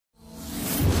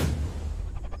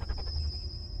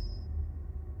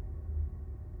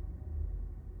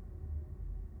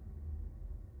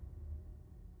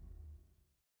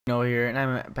Noah here, and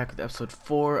I'm back with episode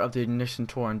 4 of the Ignition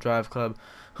Tour on Driveclub.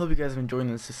 Hope you guys have enjoyed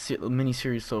this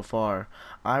mini-series so far.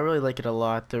 I really like it a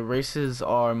lot. The races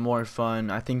are more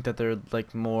fun. I think that they're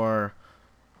like more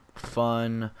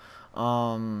fun.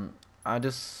 It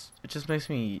just makes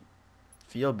me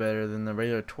feel better than the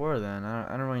regular tour then. I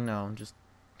don't really know.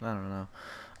 I don't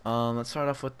know. Let's start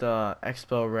off with the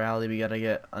Expo Rally. We gotta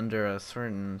get under a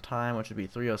certain time, which would be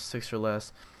 3:06 or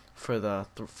less for the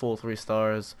full 3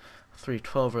 stars.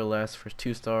 3:12 or less for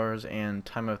 2 stars, and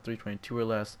time of 3:22 or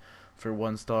less for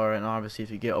 1 star. And obviously if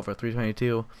you get over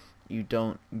 3:22 you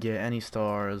don't get any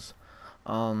stars.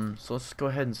 So let's go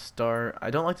ahead and start. I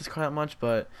don't like this car that much,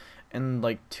 but in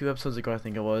like 2 episodes ago, I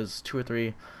think it was 2 or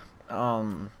 3,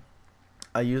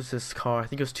 I used this car. I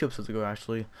think it was 2 episodes ago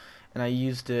actually, and I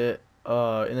used it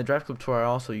in the Driveclub tour. I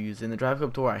also used it in the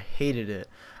Driveclub tour. I hated it.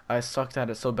 I sucked at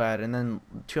it so bad, and then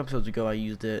 2 episodes ago I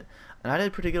used it, and I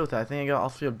did pretty good with it. I think I got all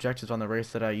 3 objectives on the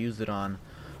race that I used it on.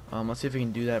 Let's see if we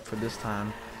can do that for this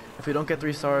time. If we don't get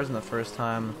 3 stars in the first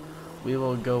time, we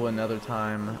will go another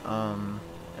time.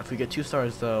 If we get 2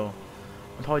 stars though,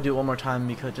 I'll probably do it one more time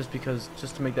just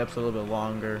to make the episode a little bit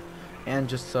longer, and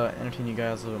just entertain you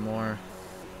guys a little bit more.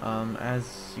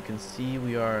 As you can see,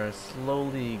 we are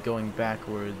slowly going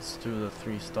backwards through the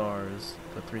 3 stars,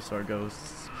 the 3-star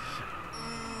ghosts.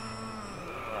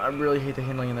 I really hate the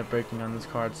handling and the braking on this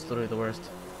car. It's literally the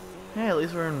worst. Hey, at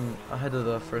least we're ahead of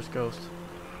the first ghost.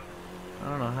 I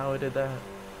don't know how I did that.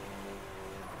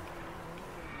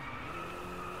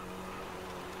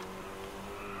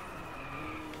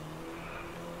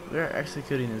 We are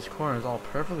executing these corners all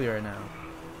perfectly right now.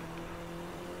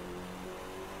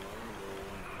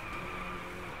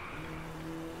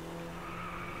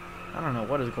 I don't know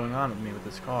what is going on with me with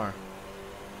this car.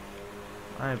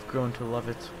 I have grown to love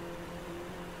it.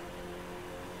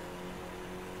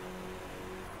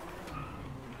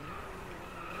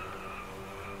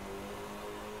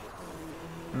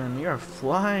 Man, we are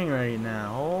flying right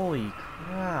now. Holy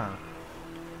crap.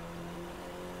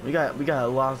 We got a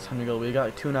lot of time to go. We got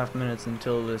like 2.5 minutes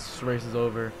until this race is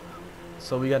over.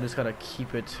 So we just gotta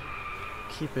keep it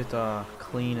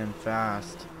clean and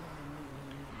fast.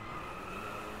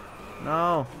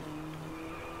 No.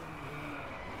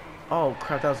 Oh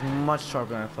crap, that was much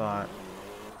sharper than I thought.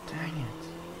 Dang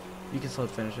it. You can still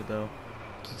finish it though.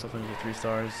 You can still finish with 3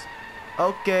 stars.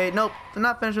 Okay, nope, they're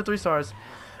not finished with 3 stars.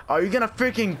 Are you gonna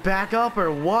freaking back up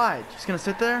or what? Just gonna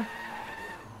sit there?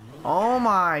 Oh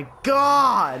my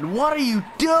god! What are you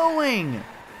doing?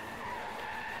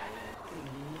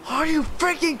 Are you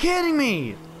freaking kidding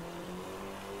me?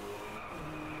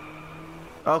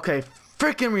 Okay,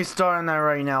 freaking restarting that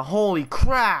right now. Holy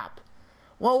crap!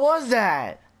 What was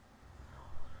that?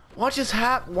 What just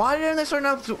happened? Why didn't they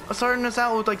starting us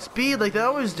out with like speed like they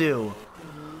always do?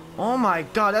 Oh my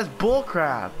god, that's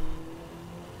bullcrap.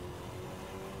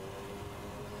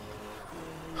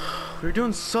 We're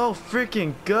doing so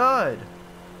freaking good.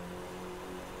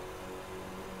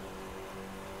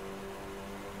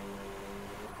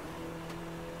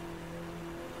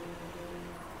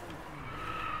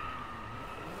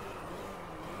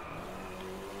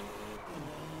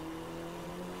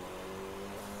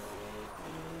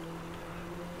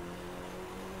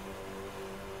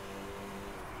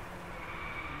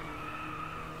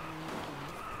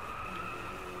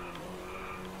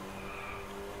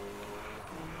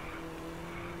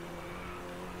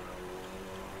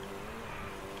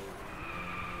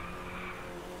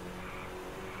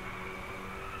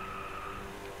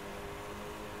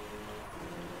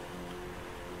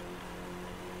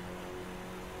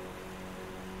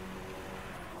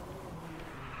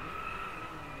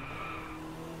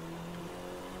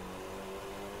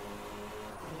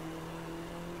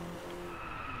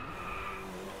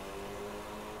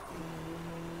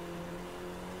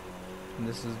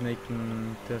 This is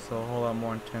making this a whole lot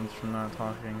more intense from not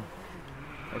talking.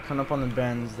 We're coming up on the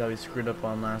bends that we screwed up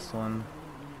on last one.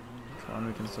 Come on,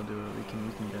 we can still do it. We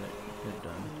can get it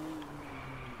done.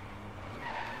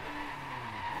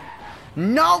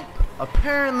 Nope!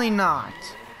 Apparently not.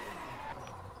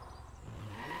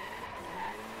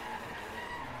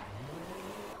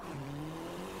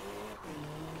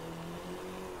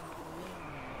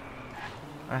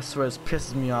 I swear this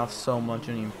pisses me off so much.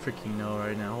 I don't even freaking know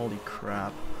right now. Holy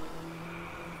crap.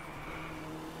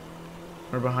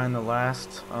 We're behind the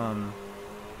last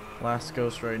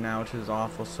ghost right now, which is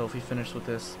awful. So if we finish with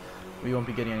this, we won't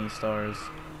be getting any stars.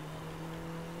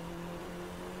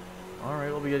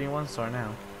 Alright, we'll be getting 1 star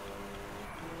now.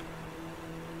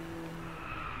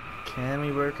 Can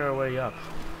we work our way up?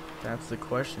 That's the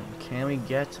question. Can we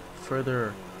get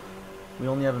further? We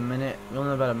only have a minute. We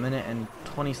only have about a minute and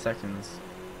 20 seconds.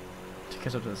 to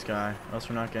catch up to this guy, or else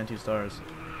we're not getting 2 stars.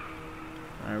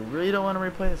 I really don't want to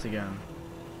replay this again.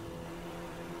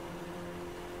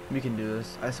 We can do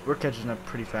this. We're catching up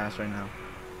pretty fast right now.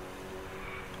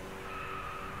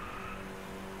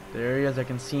 There he is. I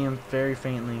can see him very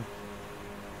faintly.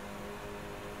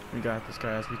 We got this,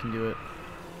 guys. We can do it.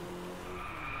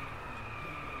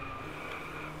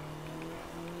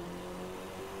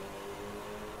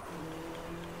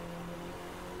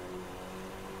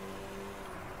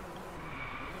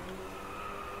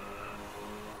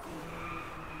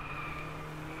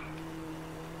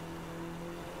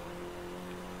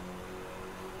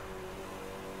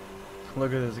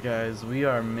 Look at this, guys. We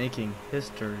are making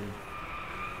history.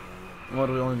 What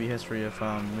will only be history if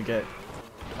we get...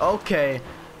 Okay,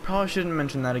 probably shouldn't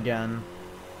mention that again.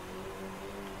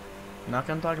 Not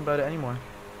gonna talk about it anymore.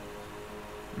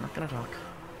 I'm not gonna talk.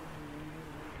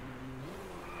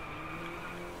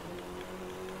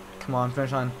 Come on,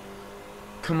 finish line.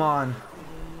 Come on.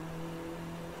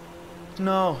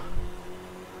 No.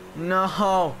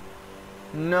 No.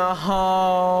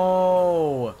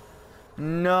 No.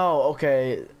 No.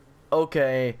 Okay.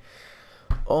 Okay.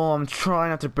 Oh, I'm trying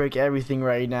not to break everything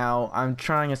right now. I'm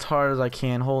trying as hard as I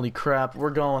can. Holy crap. We're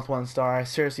going with 1 star. I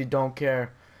seriously don't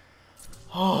care.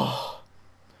 Oh.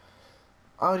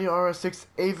 Audi RS6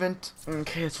 Avent.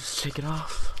 Okay, let's just take it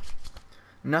off.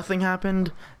 Nothing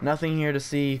happened. Nothing here to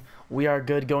see. We are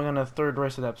good. Going on the 3rd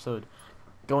race of the episode.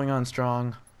 Going on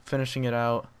strong. Finishing it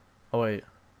out. Oh, wait.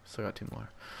 Still got 2 more.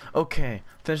 Okay.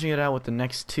 Finishing it out with the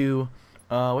next 2.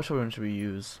 Which one should we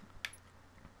use?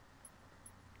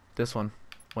 This one.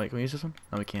 Wait, can we use this one?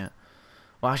 No, we can't.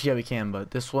 Well, actually, yeah, we can,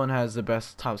 but this one has the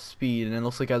best top speed, and it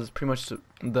looks like it has pretty much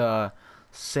the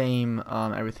same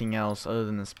everything else other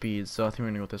than the speed, so I think we're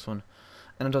gonna go with this one.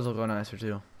 And it does look a lot nicer,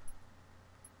 too.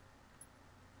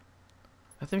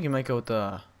 I think we might go with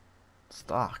the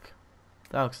stock.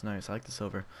 That looks nice. I like the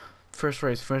silver. First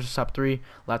race, finished top 3,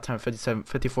 lap time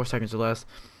 54 seconds or less.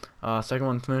 Second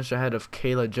one, finished ahead of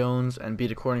Kayla Jones and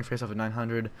beat a quartering face off at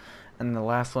 900. And the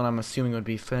last one, I'm assuming, would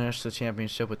be finished the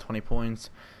championship with 20 points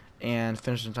and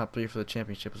finished in top 3 for the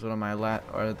championship. Is what my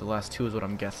the last 2 is what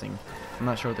I'm guessing. I'm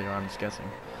not sure what they are. I'm just guessing.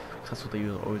 That's what they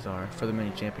always are for the mini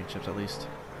championships, at least.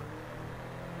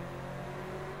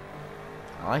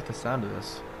 I like the sound of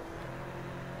this.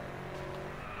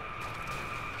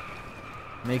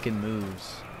 Making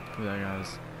moves. Look at that,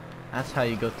 guys. That's how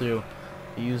you go through.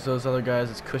 You use those other guys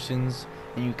as cushions,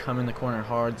 and you come in the corner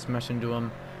hard, smash into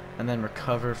them, and then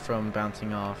recover from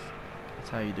bouncing off. That's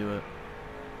how you do it.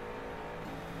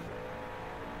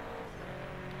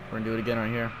 We're gonna do it again right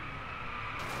here.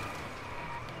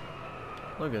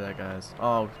 Look at that, guys.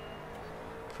 Oh,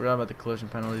 forgot about the collision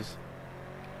penalties.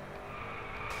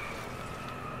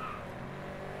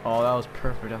 Oh, that was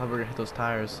perfect. I thought we were gonna hit those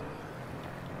tires.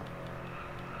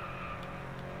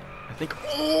 I think.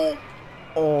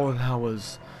 Oh, that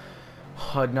was.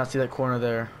 Oh, I did not see that corner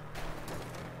there.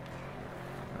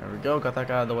 There we go. Got that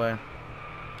guy out of the way.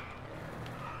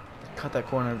 Cut that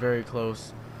corner very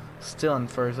close. Still in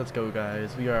first. Let's go,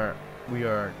 guys. We are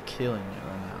killing it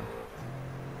right now.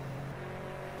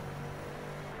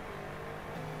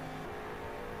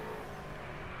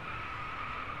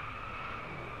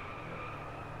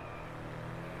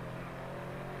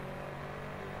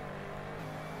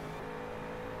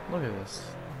 Look at this.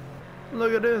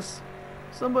 Look at this.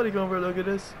 Somebody come over, look at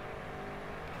this.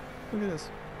 Look at this.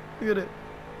 Look at it.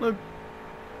 Look.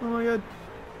 Oh my god.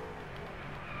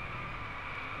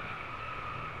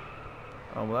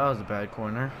 Oh, well, that was a bad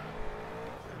corner.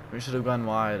 We should have gone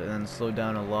wide and then slowed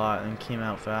down a lot and came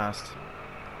out fast.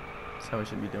 That's how we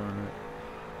should be doing it.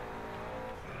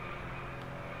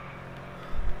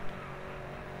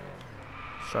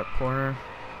 Sharp corner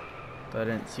that I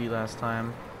didn't see last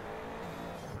time.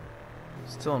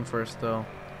 Still in first, though.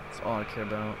 That's all I care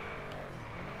about.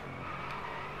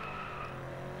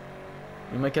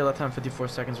 We might get left time 54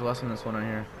 seconds or less on this one right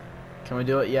here. Can we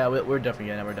do it? Yeah, we're definitely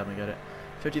getting it. We're definitely getting it.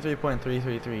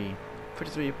 53.333.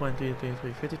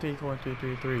 53.333.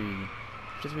 53.333.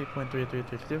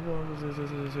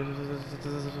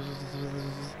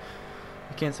 53.333.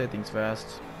 I can't say things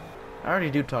fast. I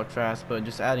already do talk fast, but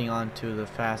just adding on to the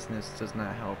fastness does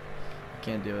not help. I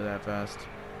can't do it that fast.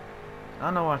 I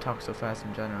don't know why I talk so fast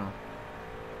in general.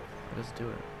 But just do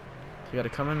it. So you gotta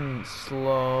come in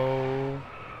slow,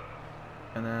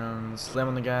 and then slam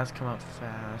on the gas, come out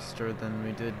faster than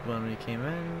we did when we came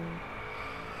in.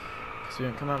 Because we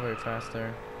didn't come out very fast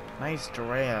there. Nice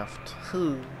draft.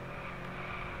 Here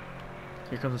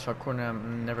comes the sharp corner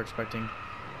I'm never expecting.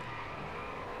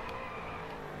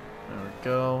 There we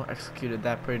go. Executed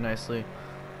that pretty nicely.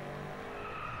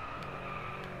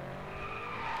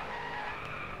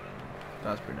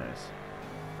 That was pretty nice.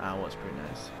 That was pretty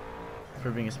nice.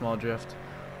 For being a small drift.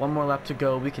 One more lap to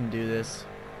go. We can do this.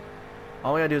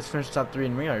 All we gotta do is finish top 3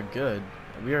 and we are good.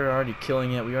 We are already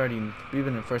killing it. We've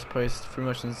been in first place pretty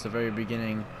much since the very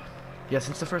beginning. Yeah,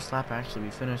 since the first lap actually.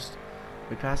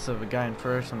 We passed the guy in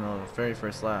first on the very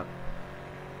first lap.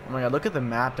 Oh my god, look at the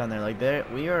map down there. Like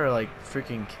we are like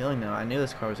freaking killing them. I knew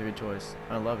this car was a good choice.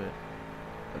 I love it.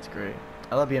 That's great.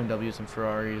 I love BMWs and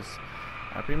Ferraris.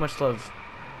 I pretty much love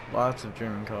lots of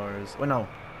German cars. Well, no,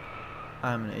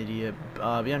 I'm an idiot.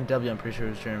 BMW, I'm pretty sure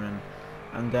is German.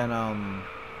 And then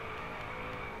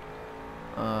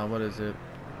what is it?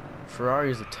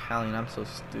 Ferrari is Italian. I'm so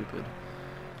stupid.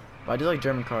 But I do like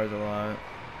German cars a lot.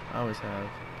 I always have.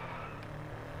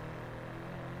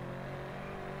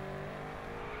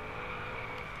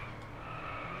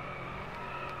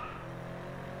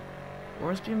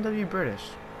 Or is BMW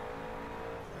British?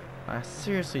 I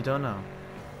seriously don't know.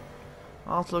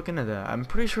 I'll have to look into that. I'm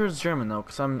pretty sure it's German though,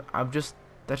 cause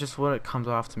that's just what it comes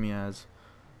off to me as.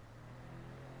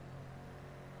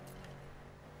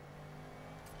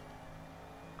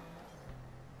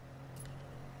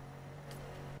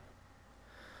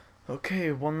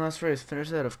 Okay, one last race. Finish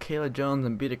that of Kayla Jones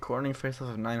and beat a cornering face-off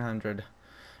of 900.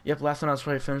 Yep, last one I was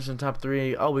right. Finished in top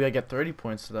 3. Oh, we gotta get 30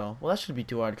 points though. Well, that shouldn't be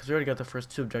too hard because we already got the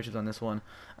first 2 objectives on this one.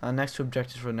 Next 2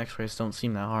 objectives for the next race don't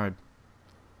seem that hard.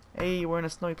 Hey, we're in a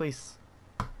snowy place.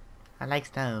 I like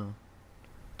snow.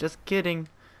 Just kidding.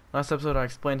 Last episode I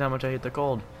explained how much I hate the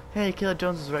cold. Hey, Kayla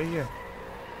Jones is right here.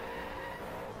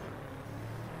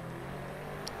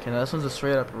 Okay, now this one's a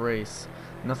straight up race.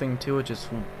 Nothing to it, just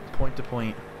point to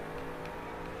point.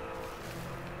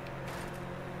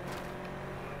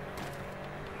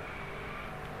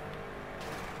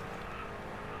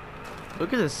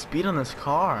 Look at the speed on this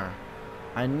car.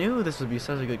 I knew this would be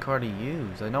such a good car to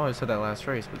use. I know I said that last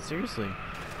race, but seriously,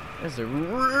 this is a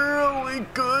really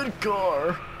good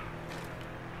car.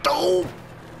 Oh!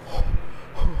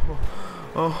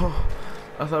 Oh!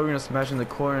 I thought we were gonna smash in the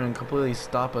corner and completely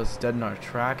stop us dead in our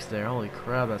tracks there. Holy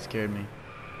crap, that scared me.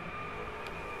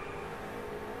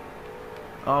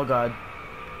 Oh god.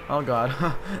 Oh god.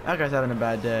 That guy's having a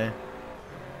bad day.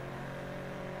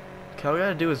 Okay, all we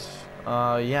gotta do is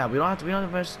yeah, we don't have to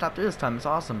manage to stop this time. It's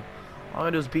awesome. All I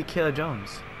gotta do is beat Kayla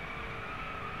Jones.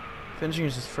 Finishing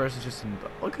is just first. Is just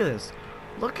look at this.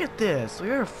 Look at this. We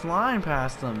are flying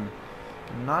past them.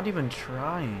 Not even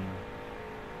trying.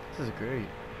 This is great.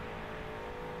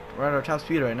 We're at our top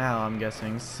speed right now. I'm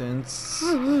guessing since.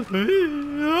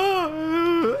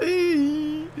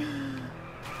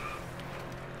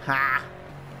 Ha!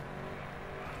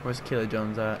 Where's Kayla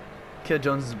Jones at? Kayla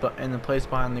Jones is in the place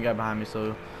behind the guy behind me,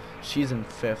 so she's in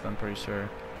 5th, I'm pretty sure.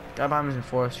 Guy behind me is in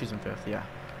 4th, she's in 5th, yeah.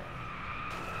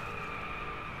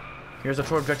 Here's a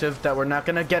tour objective that we're not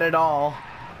gonna get at all.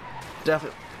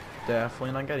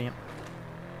 Definitely not getting it.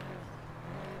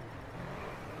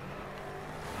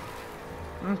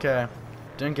 Okay.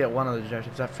 Didn't get one of the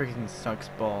objectives. That freaking sucks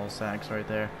ball sacks right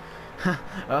there. I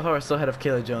thought we were still ahead of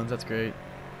Kayla Jones, that's great.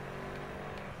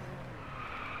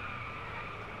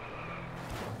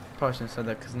 Probably shouldn't have said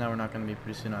that because now we're not going to be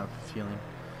producing out of feeling.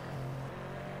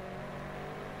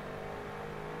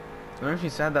 It makes me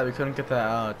sad that we couldn't get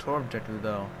that tour objective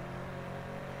though,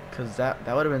 because that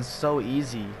would have been so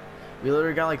easy. We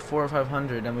literally got like 400 or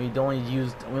 500 and we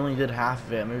only did half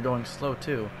of it, and we were going slow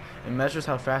too. It measures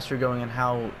how fast you're going and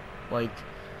how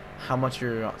much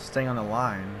you're staying on the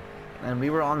line. And we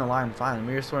were on the line fine.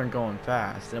 We were sort of going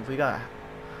fast. And if we got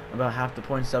about half the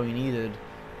points that we needed,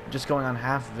 just going on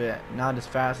half of it, not as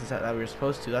fast as that we were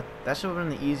supposed to, that should have been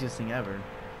the easiest thing ever.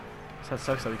 So that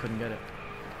sucks that we couldn't get it.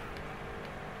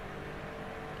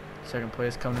 Second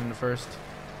place coming into first.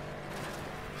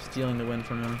 Stealing the win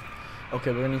from him.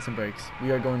 Okay, we're gonna need some brakes.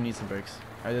 We are going to need some brakes.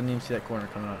 I didn't even see that corner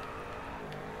coming up.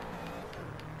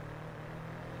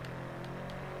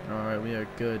 Alright, we are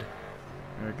good.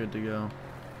 We are good to go.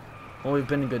 Well, we've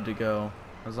been good to go,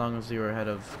 as long as we were ahead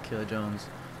of Kayla Jones.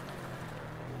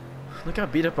 Look how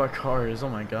beat up our car is, oh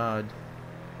my god.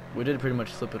 We did pretty much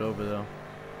flip it over though.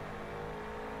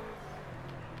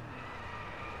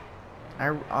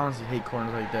 I honestly hate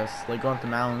corners like this. Like going up the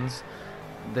mountains,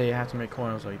 they have to make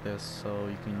corners like this so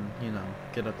you can, you know,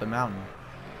 get up the mountain.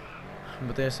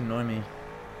 But they just annoy me.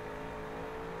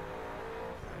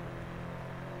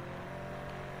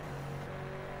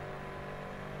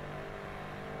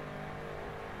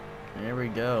 There we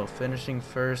go, finishing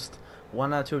first.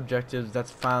 1 out of 2 objectives.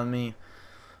 That's fine with me.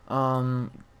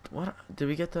 What did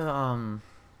we get?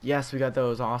 Yes, we got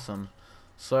those. Awesome.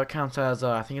 So that counts as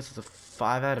I think it's a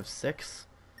 5 out of 6.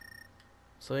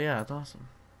 So yeah, it's awesome.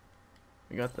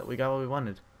 We got that. We got what we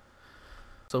wanted.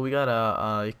 So we got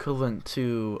a equivalent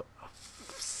to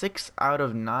 6 out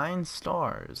of 9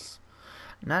 stars.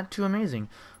 Not too amazing.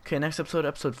 Okay, next episode,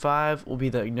 episode 5, will be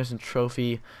the Ignition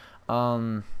Trophy.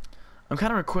 I'm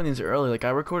kind of recording these early. Like, I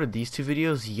recorded these 2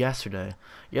 videos yesterday.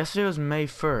 Yesterday was May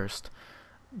 1st.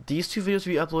 These 2 videos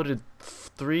will be uploaded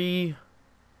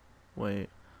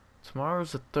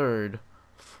tomorrow's the 3rd,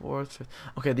 4th, 5th.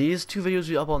 Okay, these 2 videos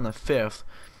will be uploaded on the 5th,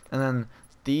 and then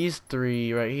these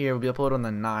 3 right here will be uploaded on the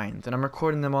 9th, and I'm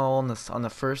recording them all on the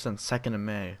 1st and 2nd of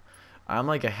May. I'm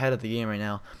like ahead of the game right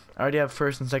now. I already have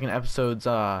 1st and 2nd episodes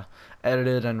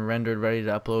edited and rendered, ready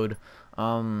to upload.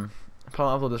 I'll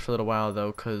probably upload this for a little while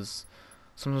though, cause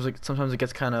sometimes it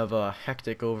gets kind of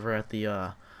hectic over at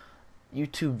the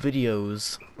YouTube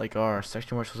videos, like our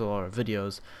section where it's supposed to upload our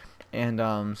videos.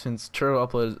 And since Turtle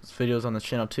uploads videos on the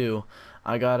channel too,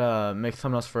 I gotta make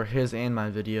thumbnails for his and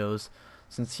my videos,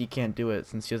 since he can't do it,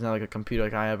 since he doesn't have like a computer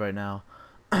like I have right now,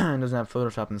 and doesn't have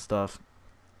Photoshop and stuff.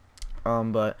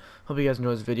 But hope you guys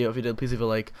enjoyed this video. If you did, please leave a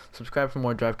like, subscribe for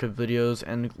more Driveclub videos,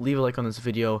 and leave a like on this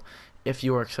video if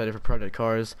you are excited for Project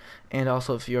Cars, and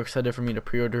also if you're excited for me to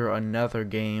pre-order another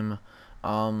game.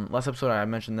 Last episode I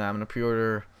mentioned that I'm gonna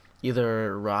pre-order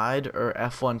either Ride or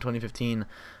F1 2015.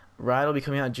 Ride will be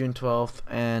coming out June 12th,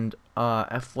 and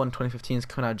F1 2015 is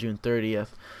coming out June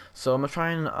 30th. So I'm gonna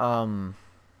try and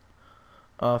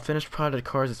finish Project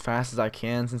Cars as fast as I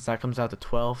can, since that comes out the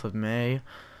 12th of May.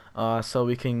 So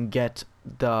we can get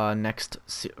the next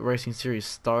racing series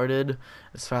started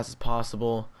as fast as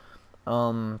possible.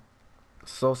 So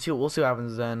we'll see what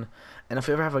happens then. And if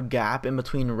we ever have a gap in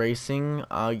between racing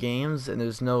games and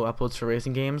there's no uploads for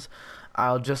racing games,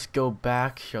 I'll just go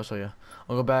back. Here, I'll show you.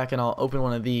 I'll go back and I'll open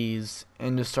one of these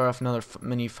and just start off another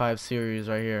mini 5 series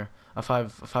right here, a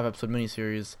 5 episode mini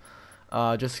series,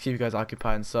 just to keep you guys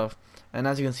occupied and stuff. And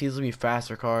as you can see, these will be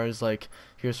faster cars. Like,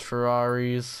 here's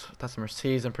Ferraris. That's a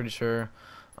Mercedes, I'm pretty sure.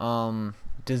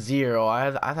 Desire. Oh, I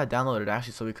have that downloaded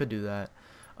actually, so we could do that.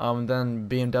 Then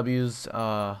BMWs.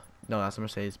 No, that's a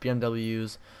Mercedes.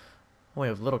 BMWs. Oh, we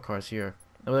have little cars here.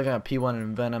 We're looking at P1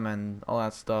 and Venom and all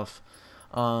that stuff.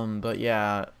 But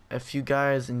yeah, if you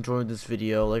guys enjoyed this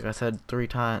video, like I said 2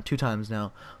 times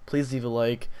now, please leave a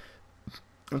like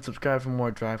and subscribe for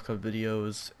more Driveclub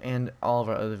videos and all of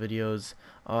our other videos.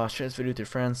 Share this video with your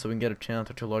friends so we can get a channel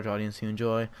to a large audience you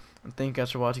enjoy. And thank you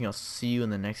guys for watching. I'll see you in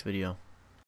the next video.